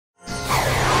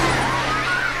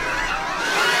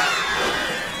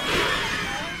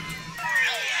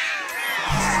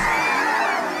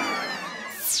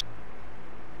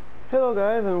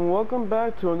Hello guys, and welcome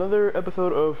back to another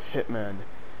episode of Hitman.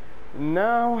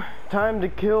 Now, time to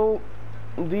kill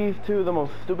these two the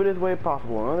most stupidest way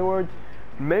possible. In other words,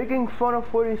 making fun of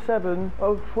 47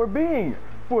 for being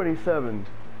 47.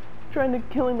 Trying to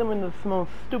killing them in the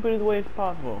most stupidest ways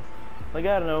possible. Like,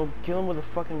 I don't know, kill them with a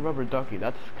fucking rubber ducky.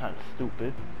 That's kind of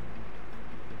stupid.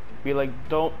 Be like,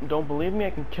 don't believe me? I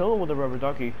can kill them with a rubber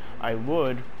ducky. I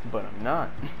would, but I'm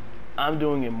not. I'm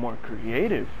doing it more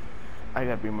creative. I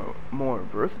gotta be more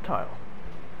versatile.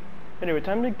 Anyway,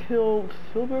 time to kill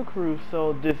Silver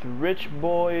Crusoe, this rich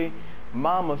boy,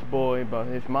 mama's boy, but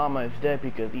his mama is dead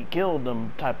because he killed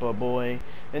them type of boy.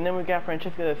 And then we got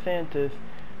Francesca DeSantis.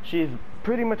 She's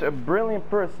pretty much a brilliant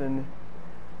person,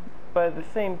 but at the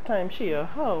same time, she a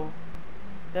hoe.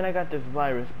 Then I got this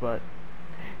virus, but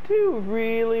do you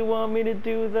really want me to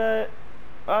do that?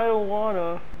 I don't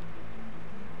wanna.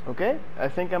 Okay, I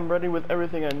think I'm ready with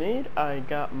everything I need. I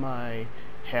got my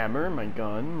hammer, my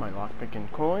gun, my lockpick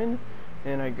and coin,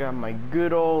 and I got my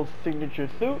good old signature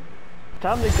suit.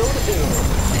 Time to go to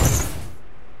Italy.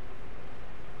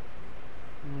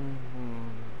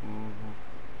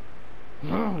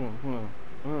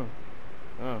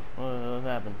 Oh, what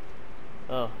happened?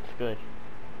 Oh, it's good.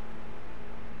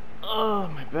 Oh,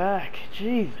 my back.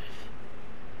 Jesus.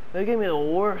 They gave me the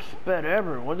worst bed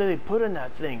ever. What did they put in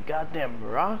that thing? Goddamn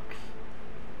rocks?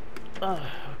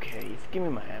 Okay, just give me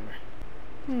my hammer.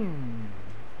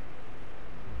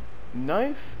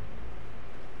 Knife?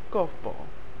 Golf ball.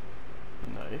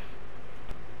 Knife.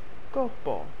 Golf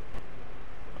ball.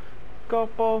 Golf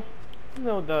ball?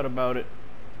 No doubt about it.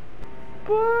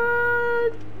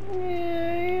 But,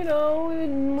 yeah, you know,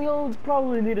 we'll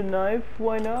probably need a knife.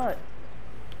 Why not?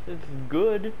 It's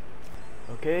good.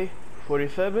 Okay?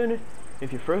 47,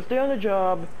 if your first day on the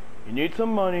job, you need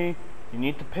some money, you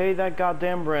need to pay that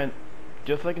goddamn rent,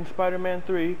 just like in Spider-Man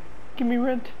 3, give me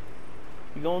rent.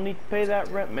 You're gonna need to pay that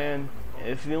rent, man.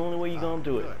 It's the only way you're gonna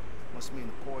do it.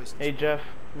 Hey Jeff,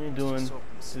 what you doing?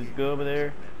 Is it good over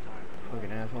there?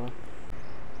 Fucking asshole.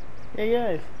 Hey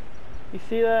guys, you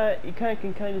see that? You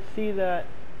can kind of see that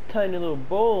tiny little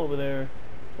bowl over there.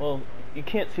 Well, you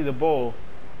can't see the bowl,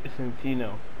 since, you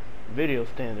know, video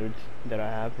standards that I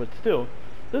have, but still,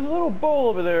 there's a little bowl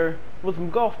over there with some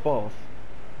golf balls.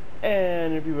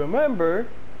 And if you remember,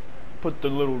 put the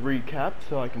little recap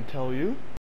so I can tell you.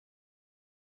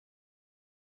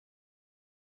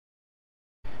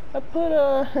 I put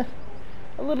a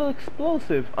little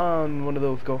explosive on one of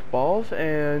those golf balls,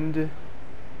 and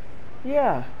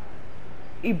yeah,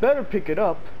 he better pick it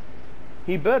up.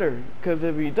 He better, because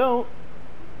if he don't,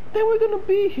 then we're gonna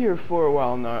be here for a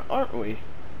while now, aren't we?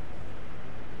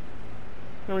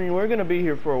 I mean, we're gonna be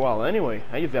here for a while anyway.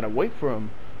 I just gotta wait for him.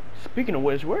 Speaking of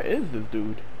which, where is this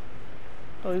dude?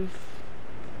 Oh, he's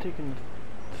taking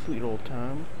sweet old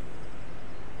time.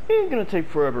 He ain't gonna take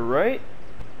forever, right?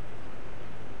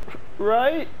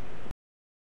 Right?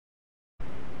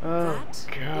 Oh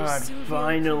God,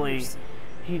 finally.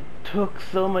 He took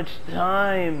so much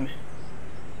time.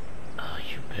 Oh,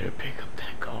 you better pick up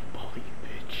that golf ball, you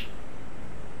bitch.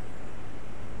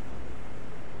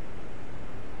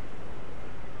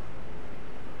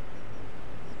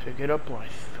 Pick it up, I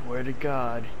swear to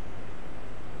God.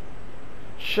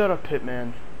 Shut up,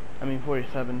 Hitman. I mean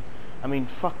 47. I mean,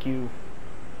 fuck you.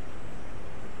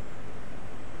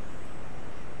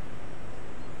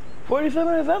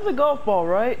 47, is that the golf ball,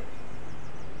 right?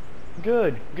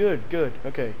 Good, good, good.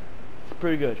 Okay. It's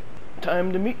pretty good.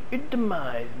 Time to meet your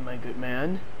demise, my good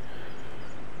man.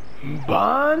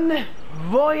 Bon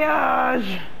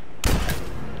voyage!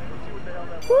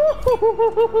 Woo!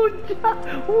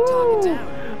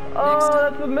 Oh,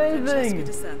 that's amazing!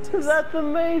 That's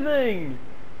amazing!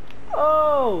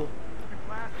 Oh!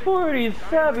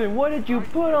 47, what did you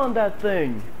put on that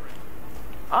thing?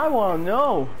 I wanna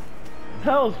know!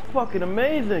 That was fucking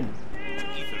amazing!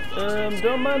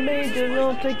 Don't mind me, just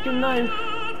don't take your knife.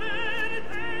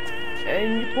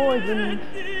 And your poison.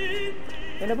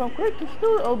 And if I'm correct, there's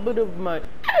still a little bit of my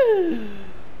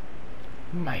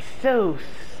sauce.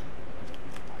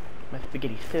 My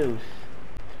spaghetti sauce.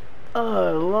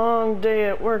 A long day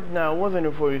at work now, wasn't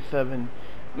it, 47?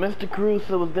 Mr.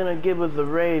 Crusoe was gonna give us a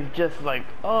raise just like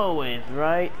always,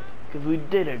 right? Because we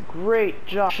did a great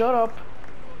job. Shut up.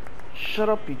 Shut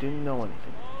up, you didn't know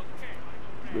anything.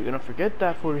 We're gonna forget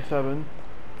that, 47.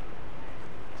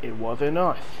 It wasn't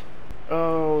us.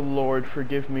 Oh, Lord,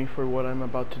 forgive me for what I'm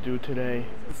about to do today.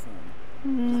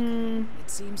 It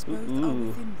seems both are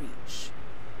within reach.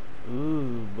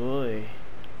 Ooh, boy.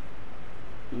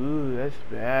 Ooh, that's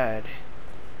bad.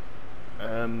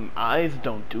 Eyes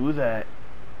don't do that.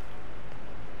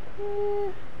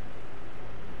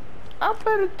 I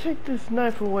better take this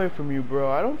knife away from you,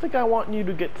 bro. I don't think I want you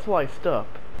to get sliced up.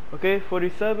 Okay,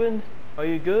 47, are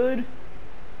you good?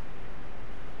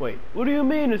 Wait, what do you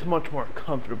mean it's much more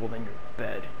comfortable than your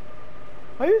bed?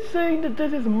 Are you saying that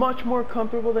this is much more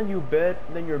comfortable than your bed?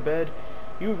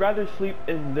 You'd rather sleep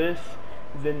in this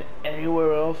than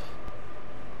anywhere else?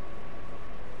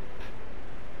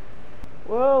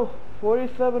 Well,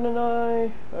 47 and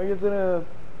I are just gonna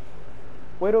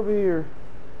wait over here.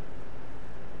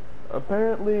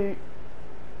 Apparently,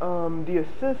 the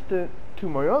assistant to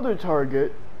my other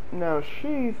target, now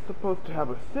she's supposed to have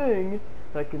a thing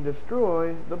that can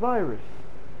destroy the virus.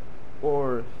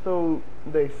 Or so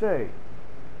they say.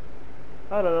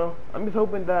 I don't know. I'm just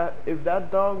hoping that if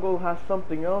that dongle has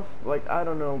something else, like, I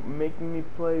don't know, making me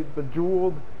play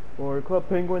Bejeweled or Club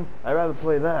Penguin, I'd rather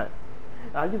play that.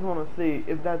 I just want to see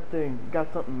if that thing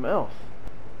got something else.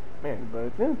 Man, but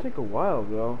it's gonna take a while,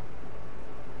 though.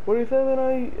 47,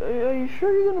 are you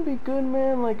sure you're gonna be good,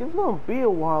 man? Like, it's gonna be a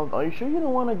while. Are you sure you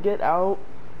don't want to get out?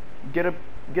 Get a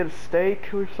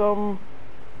steak or something?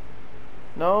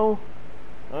 No?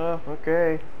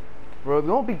 Okay. Bro, it's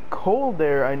gonna be cold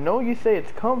there. I know you say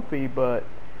it's comfy, but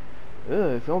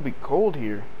it's gonna be cold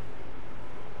here.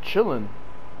 Chilling.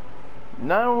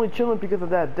 Not only chilling because of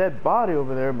that dead body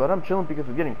over there, but I'm chilling because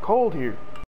it's getting cold here.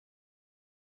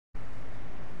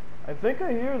 I think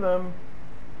I hear them.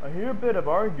 I hear a bit of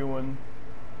arguing.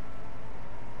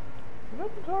 Is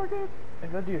that the target?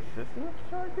 Is that the assistant of the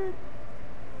target?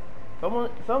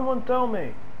 Someone tell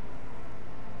me.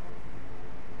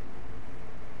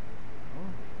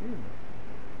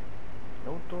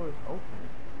 No doors open.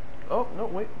 Oh, no,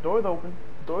 wait. Door's open.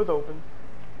 Door's open.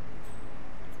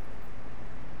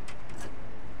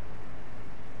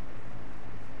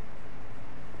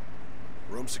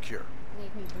 Room secure.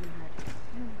 Leave me, Bernard.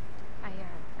 I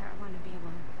want to be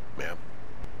alone. Ma'am.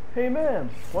 Hey, ma'am.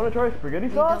 Want to try spaghetti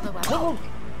sauce? Oh.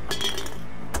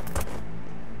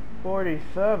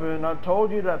 47. I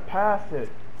told you to pass it.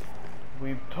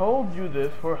 We've told you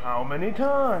this for how many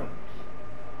times?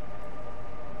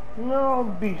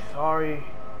 No, be sorry.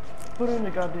 Put it in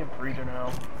the goddamn freezer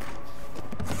now.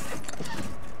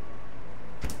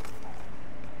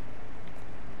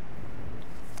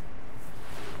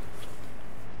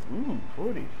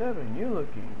 47, you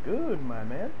looking good, my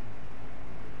man.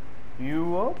 You're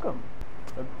welcome.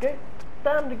 Okay,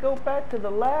 time to go back to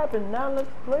the lab, and now let's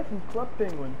play some Club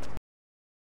Penguin.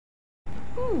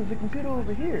 Ooh, the computer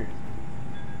over here.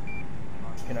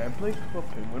 Can I play Club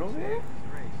Penguin over here?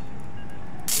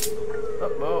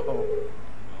 Oh.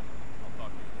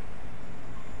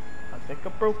 I think I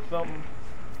broke something.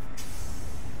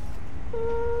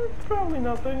 It's probably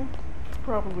nothing.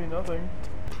 Probably nothing.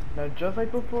 Now, just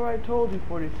like before I told you,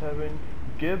 47,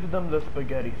 give them the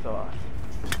spaghetti sauce.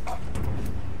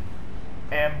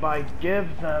 And by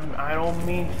give them, I don't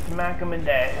mean smack them in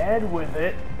the head with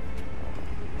it.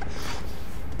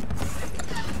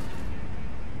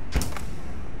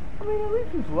 I mean, at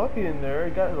least he's lucky in there.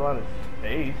 He got a lot of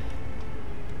space.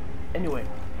 Anyway,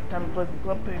 time to play some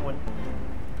Club Penguin.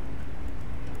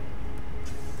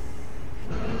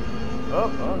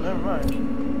 Oh, never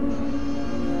mind.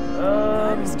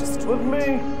 With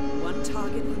me. One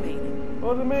target remaining.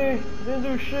 Wasn't me. Didn't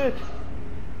do shit.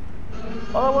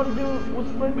 All I wanted to do was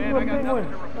play some Club Penguin.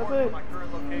 That's it.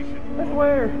 I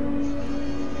swear.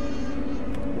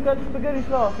 We got spaghetti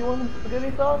sauce. You want some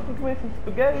spaghetti sauce? We can make some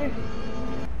spaghetti.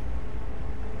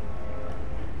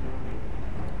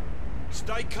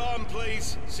 Stay calm,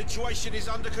 please. Situation is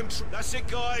under control. That's it,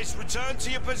 guys. Return to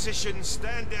your positions.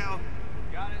 Stand down.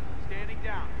 Got it. Standing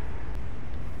down.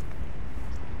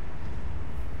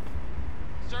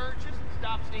 Sir, just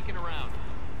stop sneaking around.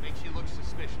 Makes you look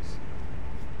suspicious.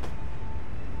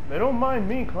 They don't mind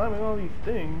me climbing all these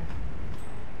things.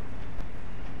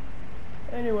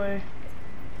 Anyway,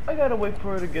 I gotta wait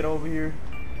for her to get over here.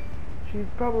 She's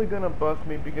probably gonna bust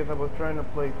me because I was trying to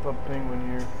play Club Penguin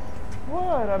here.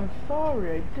 What? I'm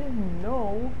sorry, I didn't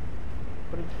know.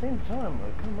 But at the same time,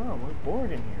 like, come on, we're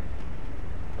bored in here.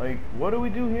 Like, what do we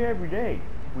do here every day?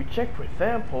 We check for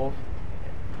samples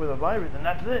for the virus, and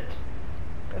that's it.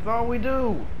 That's all we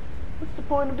do. What's the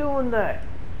point of doing that?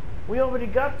 We already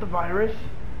got the virus.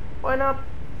 Why not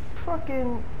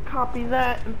fucking copy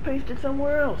that and paste it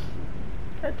somewhere else?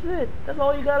 That's it. That's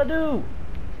all you gotta do.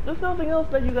 There's nothing else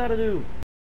that you gotta do.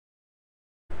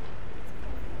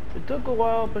 It took a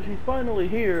while, but she's finally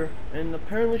here, and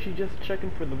apparently she's just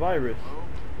checking for the virus. Hello?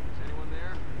 Is anyone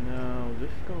there? No, this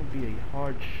is gonna be a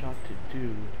hard shot to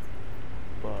do,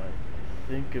 but I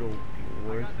think it'll be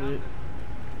worth it.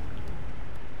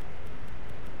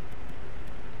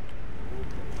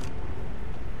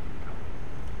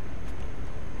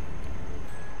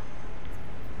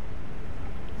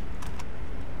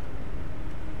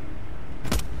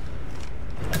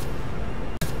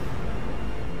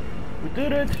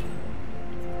 did it!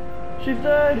 She's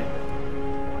dead!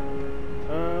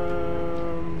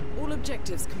 All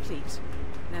objectives complete.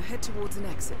 Now head towards an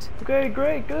exit. Okay,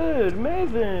 great, good,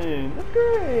 amazing! That's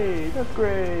great! That's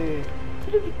great!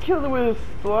 She just killed her with a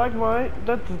stalagmite.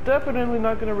 That's definitely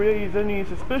not gonna raise any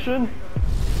suspicion.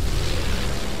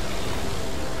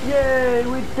 Yay,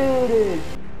 we did it!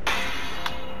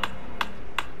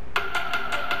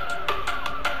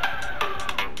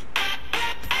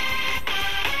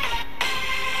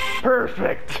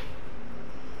 Perfect!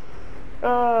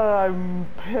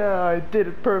 I did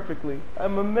it perfectly.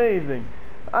 I'm amazing.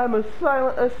 I'm a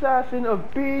silent assassin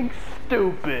of being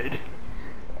stupid.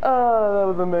 That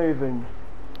was amazing.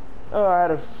 I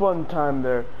had a fun time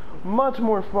there. Much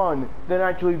more fun than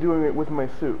actually doing it with my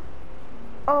suit.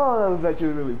 That was actually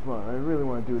really fun. I really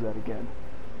want to do that again.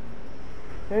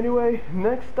 Anyway,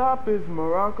 next stop is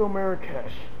Morocco,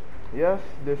 Marrakesh. Yes,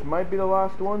 this might be the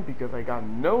last one because I got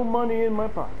no money in my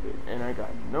pocket and I got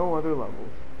no other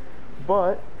levels.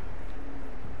 But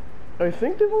I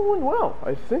think this one went well.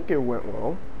 I think it went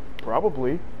well.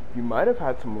 Probably. You might have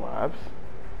had some laughs.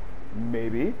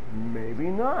 Maybe, maybe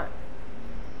not.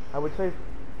 I would say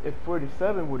if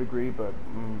 47 would agree, but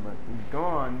he's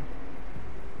gone.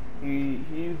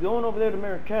 He's going over there to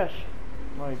Marrakesh.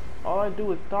 Like, all I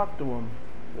do is talk to him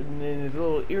in his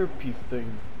little earpiece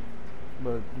thing.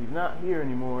 But he's not here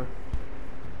anymore.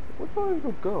 Where's probably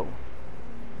gonna go?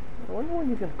 I wonder when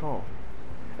he's gonna call.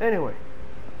 Anyway,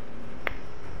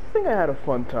 I think I had a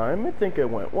fun time. I think it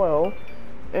went well,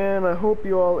 and I hope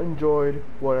you all enjoyed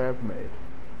what I've made.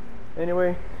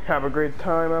 Anyway, have a great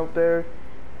time out there,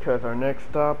 because our next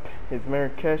stop is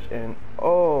Marrakesh, and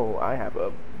oh, I have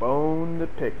a bone to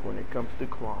pick when it comes to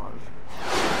claws.